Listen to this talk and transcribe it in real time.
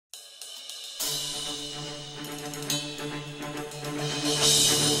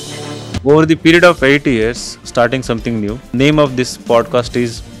Over the period of 8 years, starting something new. Name of this podcast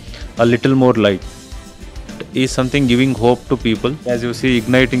is A Little More Light. Is something giving hope to people. As you see,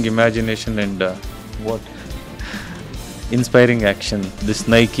 igniting imagination and what inspiring action. This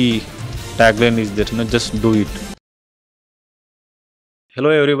Nike tagline is there. Just do it.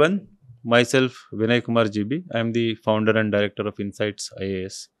 Hello everyone. Myself Vinay Kumar GB. I am the founder and director of Insights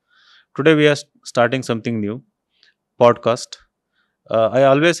IAS. Today we are starting something new. Podcast. I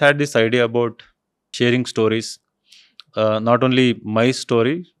always had this idea about sharing stories. Not only my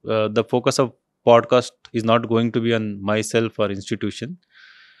story, the focus of podcast is not going to be on myself or institution.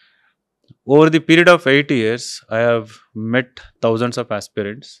 Over the period of 8 years, I have met thousands of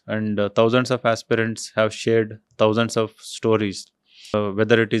aspirants, and thousands of aspirants have shared thousands of stories,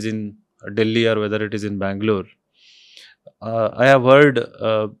 whether it is in Delhi or whether it is in Bangalore. I have heard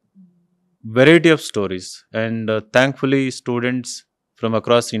variety of stories, and thankfully, students from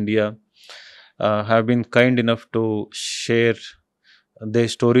across India have been kind enough to share their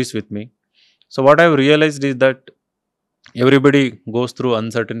stories with me. So, what I've realized is that everybody goes through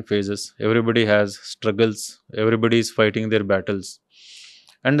uncertain phases, everybody has struggles, everybody is fighting their battles.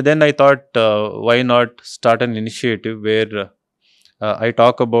 And then I thought, why not start an initiative where I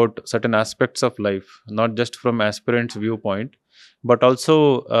talk about certain aspects of life, not just from aspirants' viewpoint, but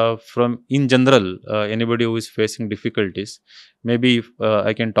also from in general, anybody who is facing difficulties. Maybe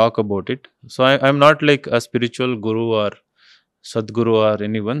I can talk about it. So I'm not like a spiritual guru or Sadguru or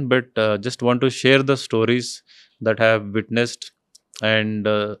anyone, but just want to share the stories that I have witnessed and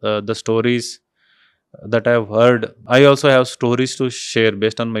the stories that I have heard. I also have stories to share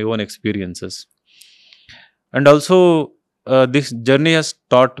based on my own experiences. And also, this journey has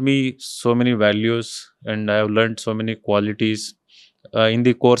taught me so many values and I have learned so many qualities. In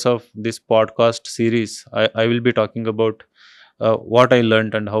the course of this podcast series, I will be talking about what I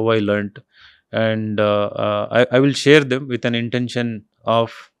learned and how I learned. And I will share them with an intention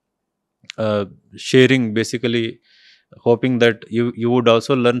of sharing, basically hoping that you would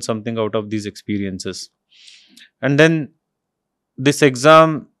also learn something out of these experiences. And then this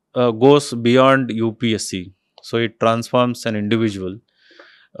exam goes beyond UPSC, so it transforms an individual.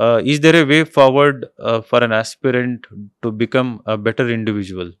 Is there a way forward for an aspirant to become a better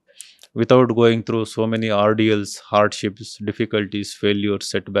individual without going through so many ordeals, hardships, difficulties, failures,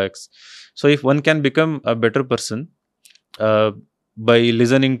 setbacks? So, if one can become a better person uh, by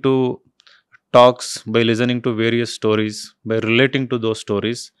listening to talks, by listening to various stories, by relating to those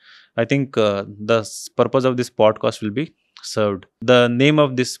stories, I think the purpose of this podcast will be served. The name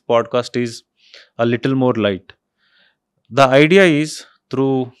of this podcast is A Little More Light. The idea is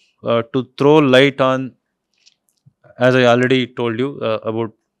through to throw light on, as I already told you,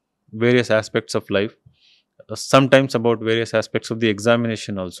 about various aspects of life, sometimes about various aspects of the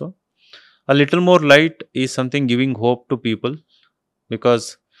examination also. A little more light is something giving hope to people,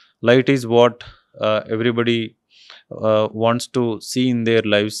 because light is what everybody wants to see in their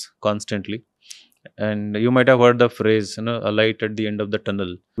lives constantly. And you might have heard the phrase, a light at the end of the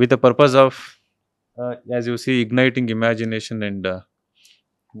tunnel, with the purpose of, as you see, igniting imagination and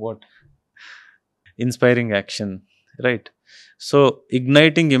what inspiring action, right? So,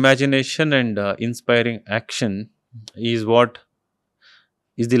 igniting imagination and inspiring action is what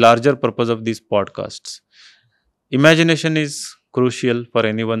is the larger purpose of these podcasts. Imagination is crucial for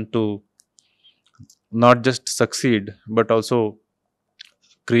anyone to not just succeed but also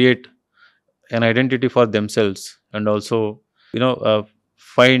create an identity for themselves, and also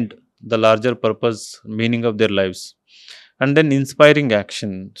find the larger purpose, meaning of their lives. And then inspiring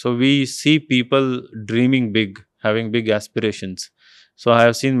action, so we see people dreaming big, having big aspirations. So I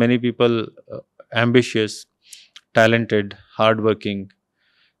have seen many people ambitious, talented, hardworking,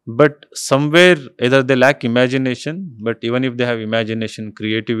 but somewhere either they lack imagination, but even if they have imagination,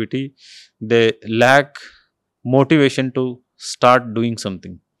 creativity, they lack motivation to start doing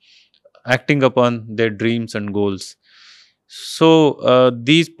something, acting upon their dreams and goals. So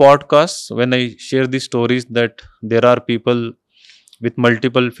these podcasts, when I share these stories that there are people with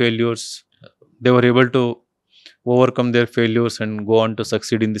multiple failures, they were able to overcome their failures and go on to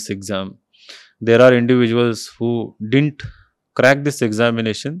succeed in this exam. There are individuals who didn't crack this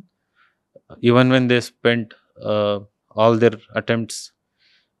examination even when they spent all their attempts,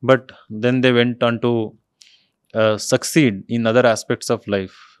 but then they went on to succeed in other aspects of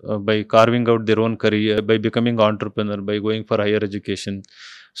life by carving out their own career, by becoming entrepreneur, by going for higher education.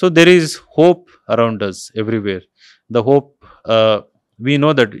 So there is hope around us everywhere. The hope, we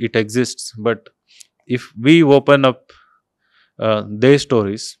know that it exists, but if we open up their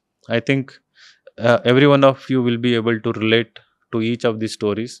stories, I think every one of you will be able to relate to each of these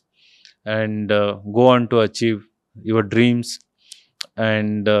stories, and go on to achieve your dreams,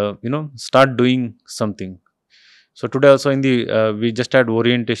 and start doing something. So today also in the we just had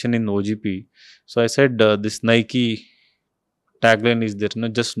orientation in OGP. So I said this Nike tagline is there,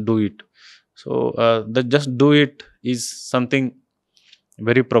 just do it. So the just do it is something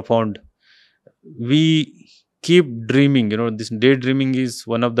very profound. We keep dreaming, this daydreaming is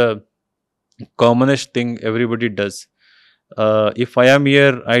one of the commonest thing everybody does. If I am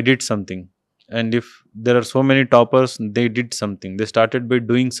here, I did something. And if there are so many toppers, they did something, they started by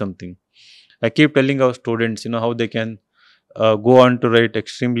doing something. I keep telling our students, how they can go on to write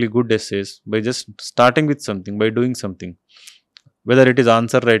extremely good essays by just starting with something, by doing something, whether it is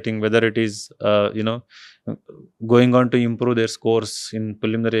answer writing, whether it is going on to improve their scores in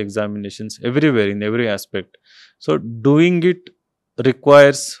preliminary examinations, everywhere, in every aspect. So doing it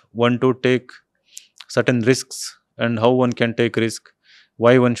requires one to take certain risks, and how one can take risk,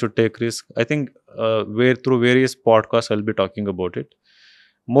 why one should take risk. I think where through various podcasts I'll be talking about it.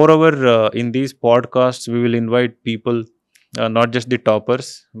 Moreover, in these podcasts we will invite people, not just the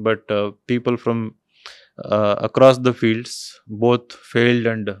toppers, but people from across the fields, both failed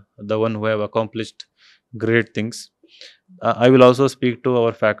and the one who have accomplished great things. I will also speak to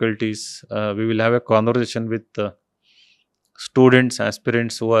our faculties. We will have a conversation with students,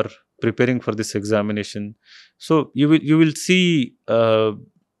 aspirants who are preparing for this examination. So you will see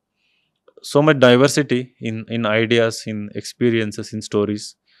so much diversity in ideas, in experiences, in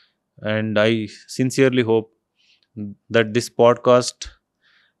stories, and I sincerely hope that this podcast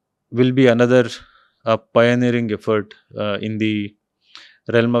will be another pioneering effort in the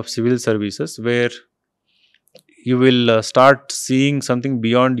realm of civil services, where you will start seeing something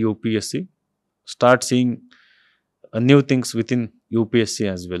beyond UPSC, start seeing new things within UPSC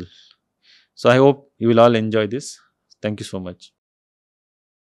as well. So I hope you will all enjoy this. Thank you so much.